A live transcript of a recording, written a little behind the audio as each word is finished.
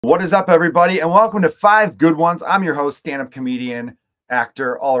What is up, everybody, and welcome to Five Good Ones. I'm your host, stand-up comedian,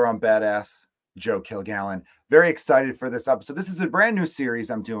 actor, all-around badass, Joe Kilgallon. Very excited for this episode. This is a brand new series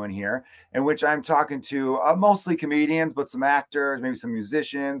I'm doing here, in which I'm talking to mostly comedians, but some actors, maybe some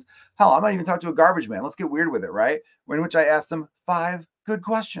musicians. Hell, I might even talk to a garbage man. Let's get weird with it, right? In which I ask them 5 good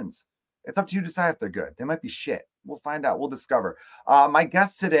questions. It's up to you to decide if they're good. They might be shit. We'll find out. We'll discover. My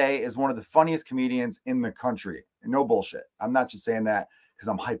guest today is one of the funniest comedians in the country. No bullshit. I'm not just saying that because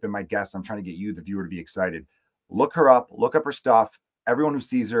I'm hyping my guest. I'm trying to get you, the viewer, to be excited. Look her up. Look up her stuff. Everyone who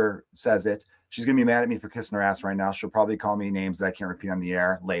sees her says it. She's going to be mad at me for kissing her ass right now. She'll probably call me names that I can't repeat on the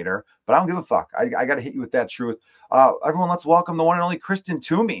air later, but I don't give a fuck. I got to hit you with that truth. Everyone, let's welcome the one and only Kristen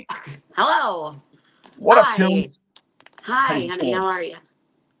Toomey. Hello. What up, Tooms? Hi, honey. How are you?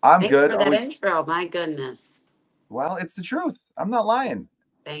 I'm Thanks good. for that intro. My goodness. Well, it's the truth. I'm not lying.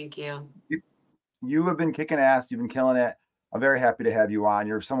 Thank you. You have been kicking ass. You've been killing it. I'm very happy to have you on.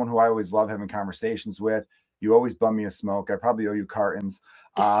 You're someone who I always love having conversations with. You always bum me a smoke. I probably owe you cartons.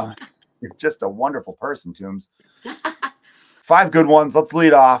 You're just a wonderful person, Tooms. 5 good ones. Let's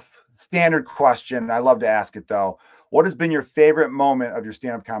lead off. Standard question. I love to ask it, though. What has been your favorite moment of your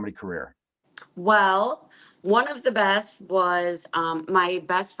stand-up comedy career? Well, one of the best was my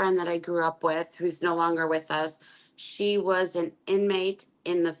best friend that I grew up with, who's no longer with us. She was an inmate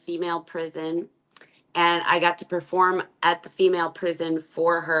in the female prison, and I got to perform at the female prison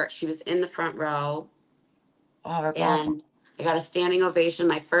for her. She was in the front row. Oh, that's awesome. I got a standing ovation,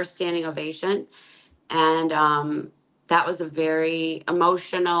 my first standing ovation. And that was a very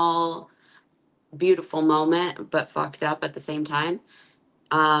emotional, beautiful moment, but fucked up at the same time.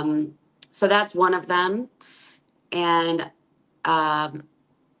 So that's one of them. And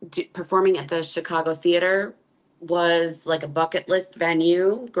performing at the Chicago Theater was like a bucket list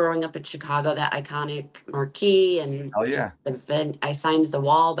venue. Growing up in Chicago, that iconic marquee, and yeah. just I signed the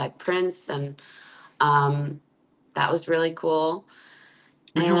wall by Prince, and that was really cool.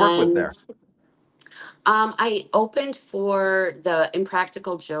 Who'd you work with there? I opened for the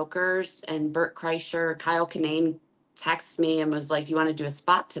Impractical Jokers, and Bert Kreischer. Kyle Kinane texted me and was like, "You want to do a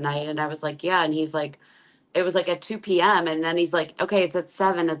spot tonight?" And I was like, "Yeah." And he's like, it was like at 2 p.m. And then he's like, "Okay, it's at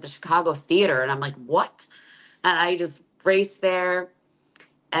 7 at the Chicago Theater." And I'm like, "What?" And I just raced there.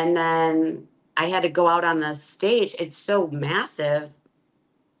 And then I had to go out on the stage. It's so massive.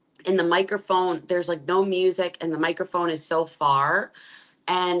 And the microphone, there's like no music, and the microphone is so far.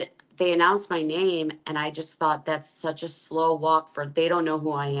 And they announced my name, and I just thought, that's such a slow walk they don't know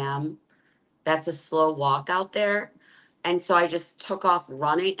who I am. That's a slow walk out there. And so I just took off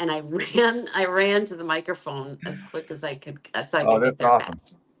running, and I ran to the microphone as quick as I could. So I could that's get there awesome.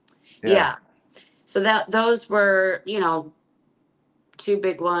 fast. Yeah. So those were, 2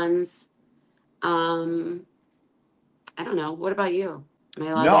 big ones. I don't know. What about you? Am I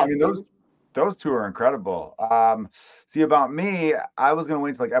allowed to ask you? Those 2 are incredible. See, about me, I was going to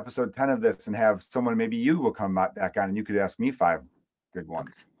wait till like episode 10 of this and have someone, maybe you will come back on and you could ask me 5 good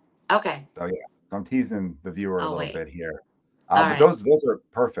ones. Okay. So yeah, so I'm teasing the viewer a little bit here. But those are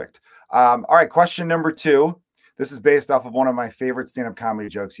perfect. All right, question number 2. This is based off of one of my favorite stand-up comedy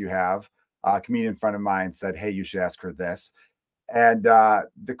jokes you have. A comedian friend of mine said, "Hey, you should ask her this." And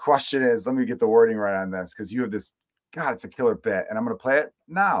the question is, let me get the wording right on this, because you have this, God, it's a killer bit, and I'm going to play it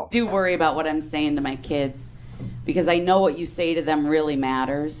now. Do worry about what I'm saying to my kids, because I know what you say to them really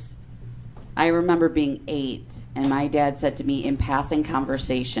matters. I remember being 8, and my dad said to me in passing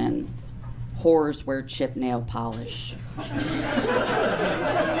conversation, "Whores wear chip nail polish."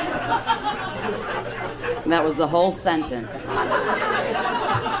 That was the whole sentence.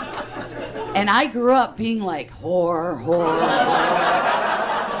 And I grew up being like, whore, whore, whore.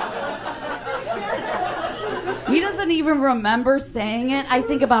 He doesn't even remember saying it. I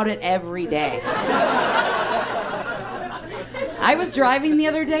think about it every day. I was driving the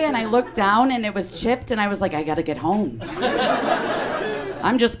other day and I looked down and it was chipped, and I was like, I gotta get home.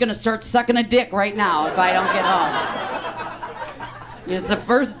 I'm just gonna start sucking a dick right now if I don't get home. It's the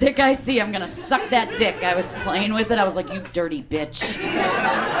first dick I see, I'm gonna suck that dick. I was playing with it. I was like, you dirty bitch.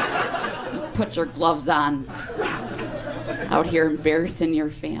 You put your gloves on. Out here embarrassing your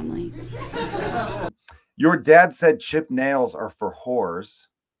family. Your dad said chip nails are for whores.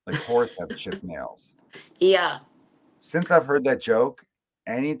 Like whores have chip nails. Yeah. Since I've heard that joke,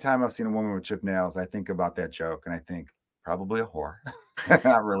 anytime I've seen a woman with chip nails, I think about that joke and I think probably a whore.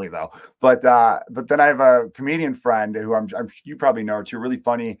 Not really though. But then I have a comedian friend who I'm you probably know too, really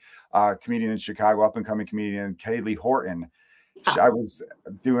funny comedian in Chicago, up and coming comedian, Kaylee Horton. I was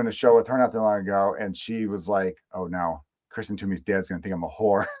doing a show with her not that long ago, and she was like, "Oh no, Kristen Toomey's dad's gonna think I'm a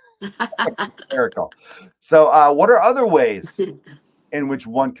whore." Hysterical. So what are other ways in which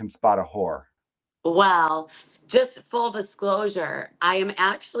one can spot a whore? Well, just full disclosure, I am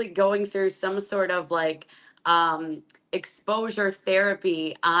actually going through some sort of like exposure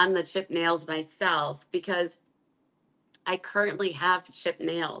therapy on the chip nails myself because I currently have chip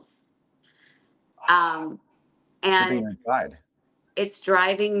nails. Good thing And you're inside. it's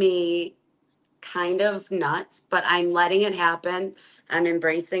driving me kind of nuts, but I'm letting it happen. I'm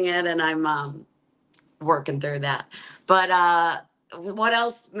embracing it and I'm working through that. But what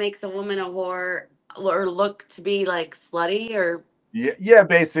else makes a woman a whore or look to be like slutty or Yeah,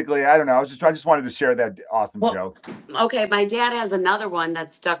 basically. I don't know. I just wanted to share that awesome well, joke. okay, my dad has another one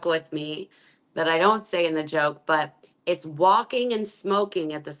that stuck with me that I don't say in the joke, but it's walking and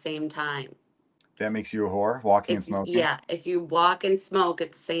smoking at the same time. That makes you a whore, walking and smoking. If you walk and smoke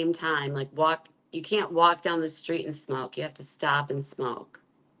at the same time, like you can't walk down the street and smoke. You have to stop and smoke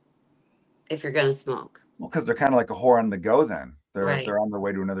if you're gonna smoke. Well, because they're kind of like a whore on the go then. Right. They're on their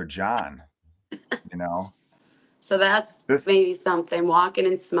way to another John, you know. So that's This maybe something, walking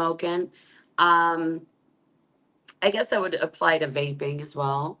and smoking. Um, I guess that would apply to vaping as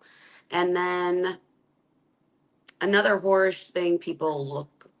well. And then another whorish thing people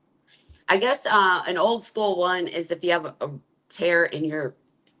look, I guess an old school one is if you have a tear in your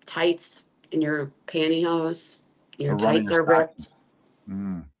tights, in your pantyhose, your are running tights your are ripped. stockings.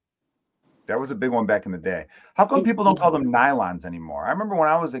 Mm. That was a big one back in the day. How come people don't call them nylons anymore? I remember when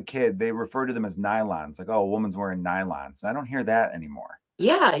I was a kid, they referred to them as nylons. Like, oh, a woman's wearing nylons. And I don't hear that anymore.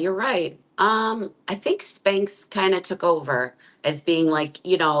 Yeah, you're right. I think Spanx kind of took over as being like,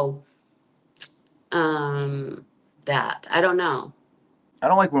 um, that. I don't know. I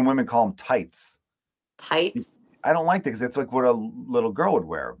don't like when women call them tights. Tights? I don't like that because it's like what a little girl would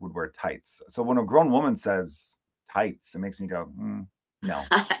wear tights. So when a grown woman says tights, it makes me go, no.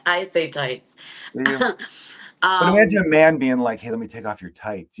 I say tights. But imagine a man being like, hey, let me take off your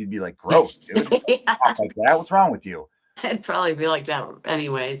tights. You'd be like, gross, dude. Yeah. Talk like that. What's wrong with you? I'd probably be like that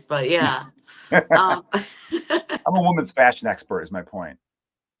anyways, but yeah. I'm a woman's fashion expert is my point.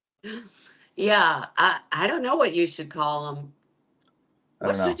 Yeah, I don't know what you should call them.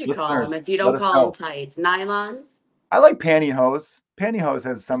 What should you call them if you don't call them tights? Nylons? I like pantyhose. Pantyhose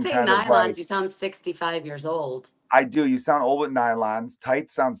has some You say kind nylons, of like, you sound 65 years old. I do. You sound old with nylons.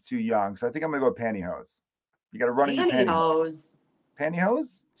 Tights sounds too young. So I think I'm going to go with pantyhose. You got to run in your pantyhose.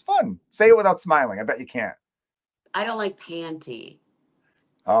 Pantyhose? It's fun. Say it without smiling. I bet you can't. I don't like panty.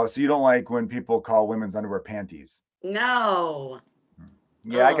 Oh, so you don't like when people call women's underwear panties? No.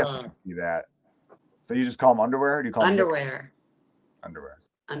 Yeah, I guess I can see that. So you just call them underwear, or do you call them underwear? Underwear.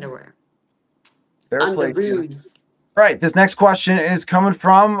 Underwear. Underoos. Right. This next question is coming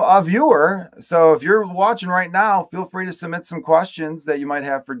from a viewer. So if you're watching right now, feel free to submit some questions that you might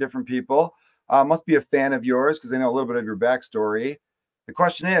have for different people. Must be a fan of yours because they know a little bit of your backstory. The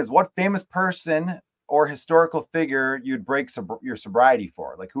question is, what famous person or historical figure you'd break your sobriety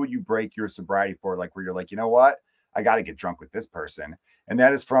for? Like, who would you break your sobriety for? Like, where you're like, you know what? I got to get drunk with this person. And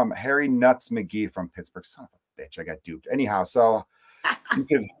that is from Harry Nuts McGee from Pittsburgh. Son of a bitch, I got duped. Anyhow, so you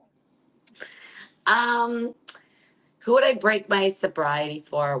could. Who would I break my sobriety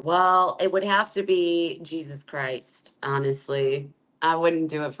for? Well, it would have to be Jesus Christ, honestly. I wouldn't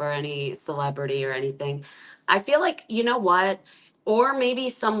do it for any celebrity or anything. I feel like, you know what? Or maybe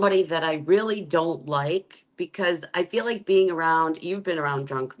somebody that I really don't like because I feel like you've been around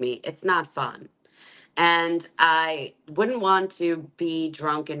drunk me. It's not fun. And I wouldn't want to be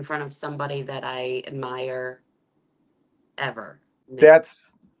drunk in front of somebody that I admire ever.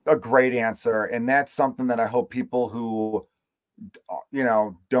 That's a great answer. And that's something that I hope people who,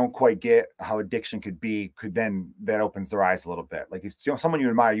 don't quite get how addiction could be, that opens their eyes a little bit. Like, if someone you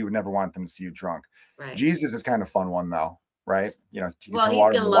admire, you would never want them to see you drunk. Right. Jesus is kind of fun one though, right? Well, he's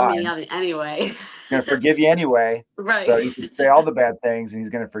going to love me anyway. He's going to forgive you anyway. Right. So you can say all the bad things and he's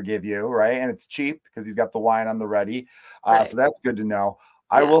going to forgive you, right? And it's cheap because he's got the wine on the ready. Right. So that's good to know.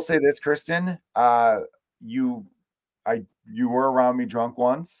 Yeah. I will say this, Kristen, you were around me drunk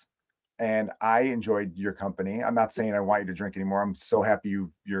once and I enjoyed your company. I'm not saying I want you to drink anymore. I'm so happy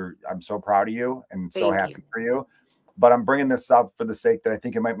I'm so proud of you and so happy for you. But I'm bringing this up for the sake that I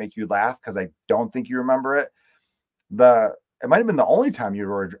think it might make you laugh because I don't think you remember it. It might have been the only time you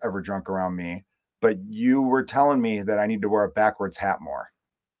were ever drunk around me, but you were telling me that I need to wear a backwards hat more.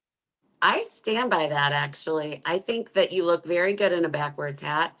 I stand by that, actually. I think that you look very good in a backwards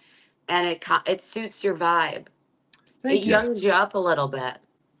hat and it suits your vibe. It youngs you up a little bit.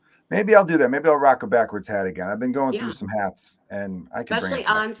 Maybe I'll do that. Maybe I'll rock a backwards hat again. I've been going through some hats and I can especially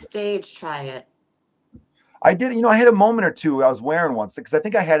on stage, try it. I did, I had a moment or two I was wearing once because I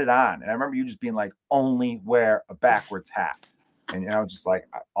think I had it on. And I remember you just being like, only wear a backwards hat. And I was just like,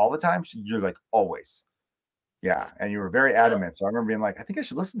 all the time? You're like, always. Yeah. And you were very adamant. So I remember being like, I think I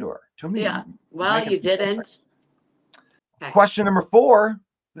should listen to her. Toomey, Yeah. Well, you didn't. Okay. Question number 4.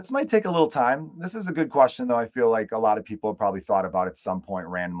 This might take a little time. This is a good question, though. I feel like a lot of people have probably thought about it at some point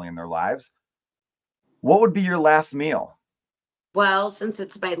randomly in their lives. What would be your last meal? Well, since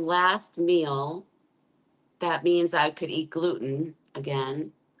it's my last meal, that means I could eat gluten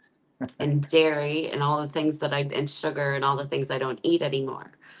again and dairy and all the things and sugar and all the things I don't eat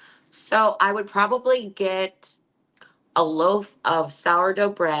anymore. So I would probably get a loaf of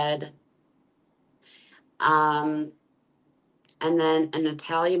sourdough bread, um, and then an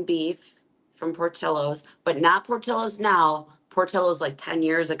Italian beef from Portillo's, but not Portillo's now. Portillo's like 10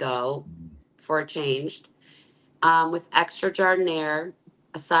 years ago before it changed, with extra jardiniere,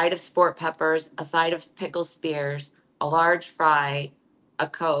 a side of sport peppers, a side of pickle spears, a large fry, a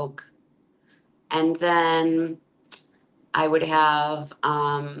Coke, and then I would have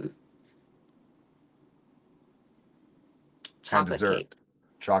chocolate cake.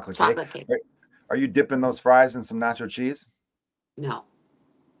 Chocolate cake. Are you dipping those fries in some nacho cheese? No.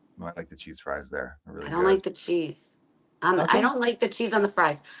 Oh, I like the cheese fries there. They're really I don't good. like the cheese. Okay. I don't like the cheese on the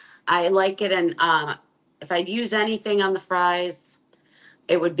fries. I like it in, if I'd use anything on the fries,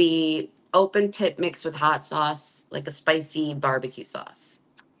 it would be open pit mixed with hot sauce, like a spicy barbecue sauce.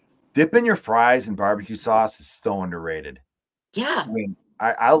 Dipping your fries in barbecue sauce is so underrated. Yeah. I mean,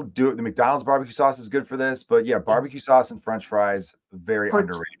 I'll do it. The McDonald's barbecue sauce is good for this, but yeah, barbecue sauce and French fries, very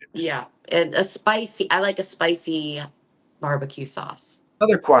underrated. Yeah. And I like a spicy barbecue sauce.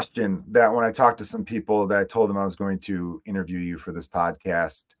 Another question that when I talked to some people that I told them I was going to interview you for this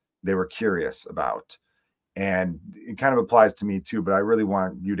podcast, they were curious about, and it kind of applies to me too, but I really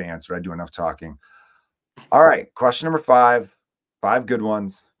want you to answer. I do enough talking. All right. Question number 5, 5 good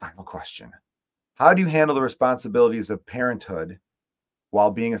ones. Final question. How do you handle the responsibilities of parenthood while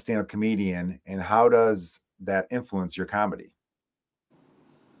being a stand-up comedian, and how does that influence your comedy?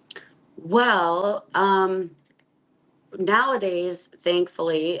 Well, nowadays,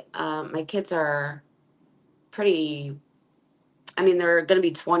 thankfully, my kids are pretty, I mean, they're going to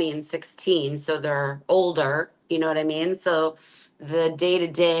be 20 and 16, so they're older, you know what I mean? So the day to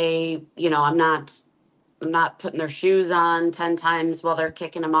day, I'm not putting their shoes on 10 times while they're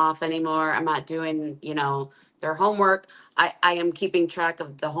kicking them off anymore. I'm not doing, their homework. I am keeping track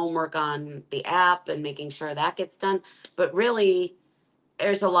of the homework on the app and making sure that gets done. But really,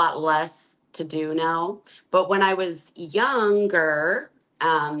 there's a lot less to do now. But when I was younger,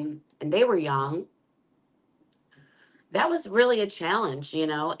 and they were young, that was really a challenge.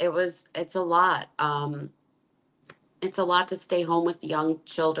 It's a lot. It's a lot to stay home with young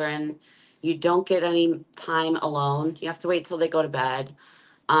children. You don't get any time alone. You have to wait till they go to bed.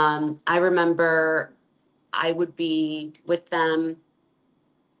 I remember I would be with them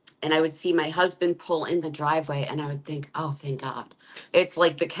and I would see my husband pull in the driveway and I would think, oh, thank God. It's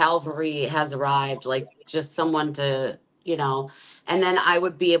like the cavalry has arrived, like just someone and then I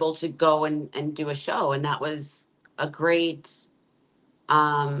would be able to go and do a show. And that was a um,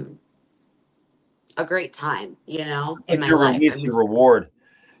 great time, It's in like my your life. release, your reward.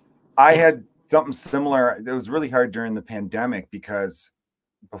 I Yeah. had something similar. It was really hard during the pandemic because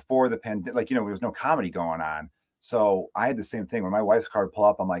before the pandemic, there was no comedy going on. So I had the same thing. When my wife's car would pull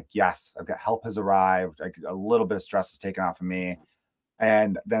up, I'm like, yes, I've got help has arrived. A little bit of stress is taken off of me.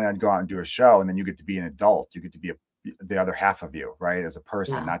 And then I'd go out and do a show. And then you get to be an adult. You get to be the other half of you, right? As a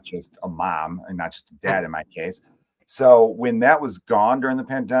person, Yeah. not just a mom and not just a dad in my case. So when that was gone during the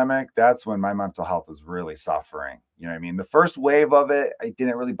pandemic, that's when my mental health was really suffering. You know what I mean? The first wave of it, it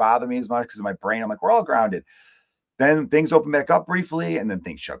didn't really bother me as much because in my brain, I'm like, we're all grounded. Then things open back up briefly and then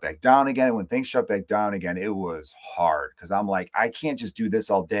things shut back down again. And when things shut back down again, it was hard because I'm like, I can't just do this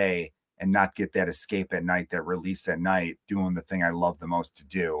all day and not get that escape at night, that release at night, doing the thing I love the most to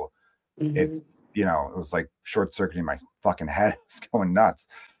do. Mhm. It's, it was like short circuiting my fucking head. It's going nuts.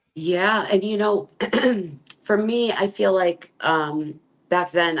 Yeah. And for me, I feel like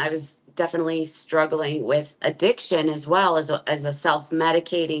back then I was definitely struggling with addiction as well as a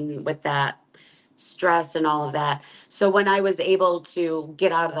self-medicating with that stress and all of that. So when I was able to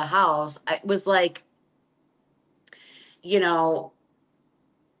get out of the house, it was like, you know,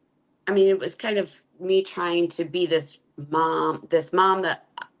 it was kind of me trying to be this mom that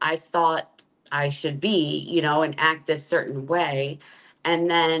I thought I should be, and act this certain way. And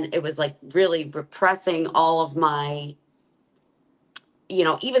then it was like really repressing all of my,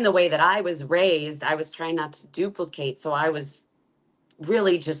 even the way that I was raised, I was trying not to duplicate. So I was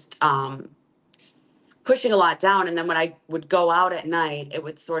really just pushing a lot down. And then when I would go out at night, it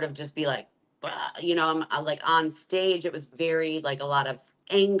would sort of just be like, you know, I'm like on stage, it was very like a lot of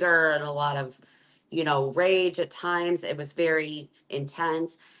anger and a lot of, you know, rage at times. It was very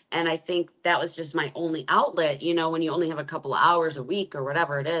intense. And I think that was just my only outlet, you know, when you only have a couple of hours a week or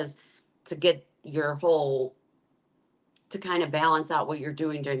whatever it is to get your whole, to kind of balance out what you're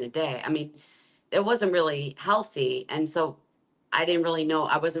doing during the day. I mean, it wasn't really healthy. And so I didn't really know,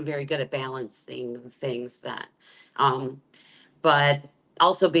 I wasn't very good at balancing things that, um, but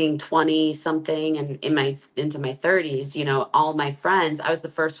also being 20 something and in my into my 30s, you know, all my friends, I was the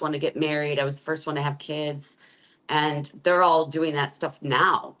first one to get married, I was the first one to have kids, and they're all doing that stuff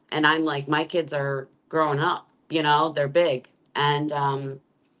now, and I'm like, my kids are growing up, you know, they're big. And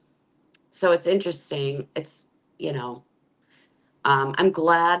so it's interesting. It's, you know, I'm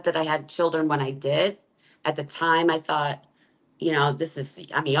glad that I had children when I did. At the time I thought, you know, this is,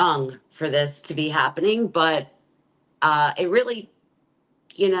 I'm young for this to be happening, but it really,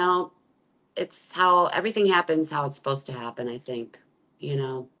 you know, it's how everything happens how it's supposed to happen, I think, you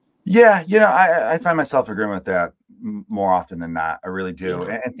know. Yeah, you know, I find myself agreeing with that more often than not. I really do.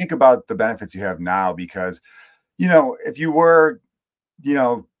 Yeah. And think about the benefits you have now because, you know, if you were, you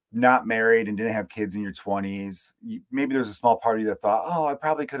know, not married and didn't have kids in your 20s, maybe there's a small part of you that thought, oh, I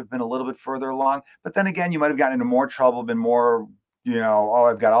probably could have been a little bit further along. But then again, you might have gotten into more trouble, been more, you know, oh,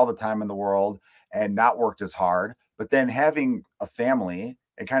 I've got all the time in the world and not worked as hard. But then having a family,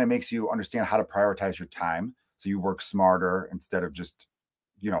 it kind of makes you understand how to prioritize your time. So you work smarter instead of just,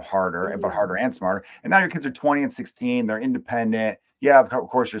 you know, harder, but Mhm. harder and smarter. And now your kids are 20 and 16, they're independent. Yeah, of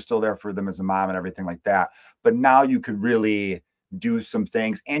course, you're still there for them as a mom and everything like that. But now you could really do some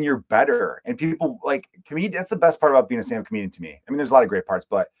things and you're better. And people like comedian, that's the best part about being a stand-up comedian to me. I mean, there's a lot of great parts,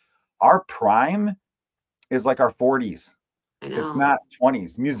 but our prime is like our 40s. I It's know. not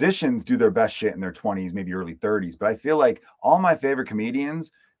 20s. Musicians do their best shit in their 20s, maybe early 30s. But I feel like all my favorite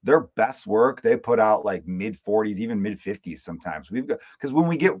comedians, their best work, they put out like mid 40s, even mid 50s sometimes. We've got, because when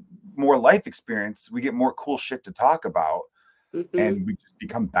we get more life experience, we get more cool shit to talk about Hmm. and we just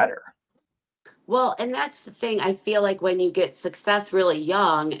become better. Well, and that's the thing. I feel like when you get success really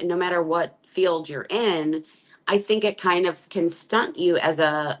young, no matter what field you're in, I think it kind of can stunt you as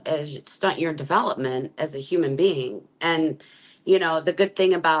stunt your development as a human being. And you know, the good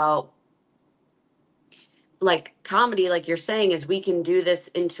thing about like comedy, like you're saying, is we can do this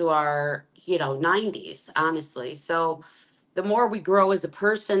into our, you know, 90s, honestly. So the more we grow as a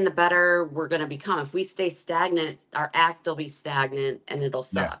person, the better we're going to become. If we stay stagnant, our act will be stagnant and it'll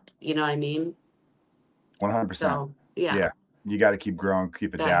Yeah, suck. You know what I mean? 100%. So, yeah, Yeah, you got to keep growing,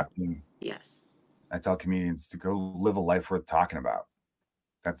 keep that, adapting. yes. I tell comedians to go live a life worth talking about.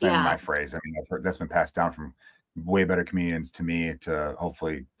 That's not even my Yeah. phrase. I mean, I've heard that's been passed down from way better comedians to me to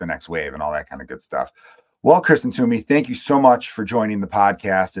hopefully the next wave and all that kind of good stuff. Well, Kristen Toomey, thank you so much for joining the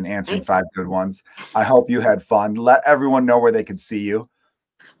podcast and answering I, 5 good ones. I hope you had fun. Let everyone know where they can see you.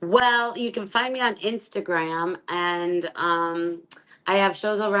 well, you can find me on Instagram, and I have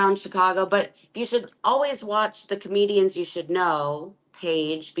shows around Chicago, but you should always watch the Comedians You Should Know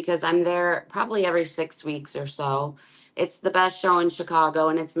page because I'm there probably every 6 weeks or so. It's the best show in Chicago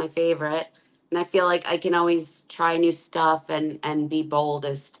and it's my favorite. And I feel like I can always try new stuff and be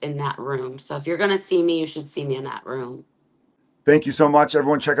boldest in that room. So if you're gonna see me, you should see me in that room. Thank you so much,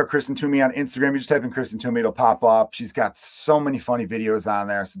 everyone. Check out Kristen Toomey on Instagram. You just type in Kristen Toomey, it'll pop up. She's got so many funny videos on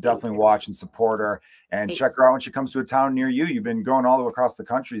there. So Thank definitely you. watch and support her and check Thanks. her out when she comes to a town near you. You've been going all the way across the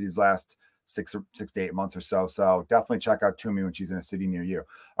country these last 6 to 8 months or so. So definitely check out Toomey when she's in a city near you.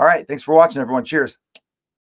 All right. Thanks for watching, everyone. Cheers.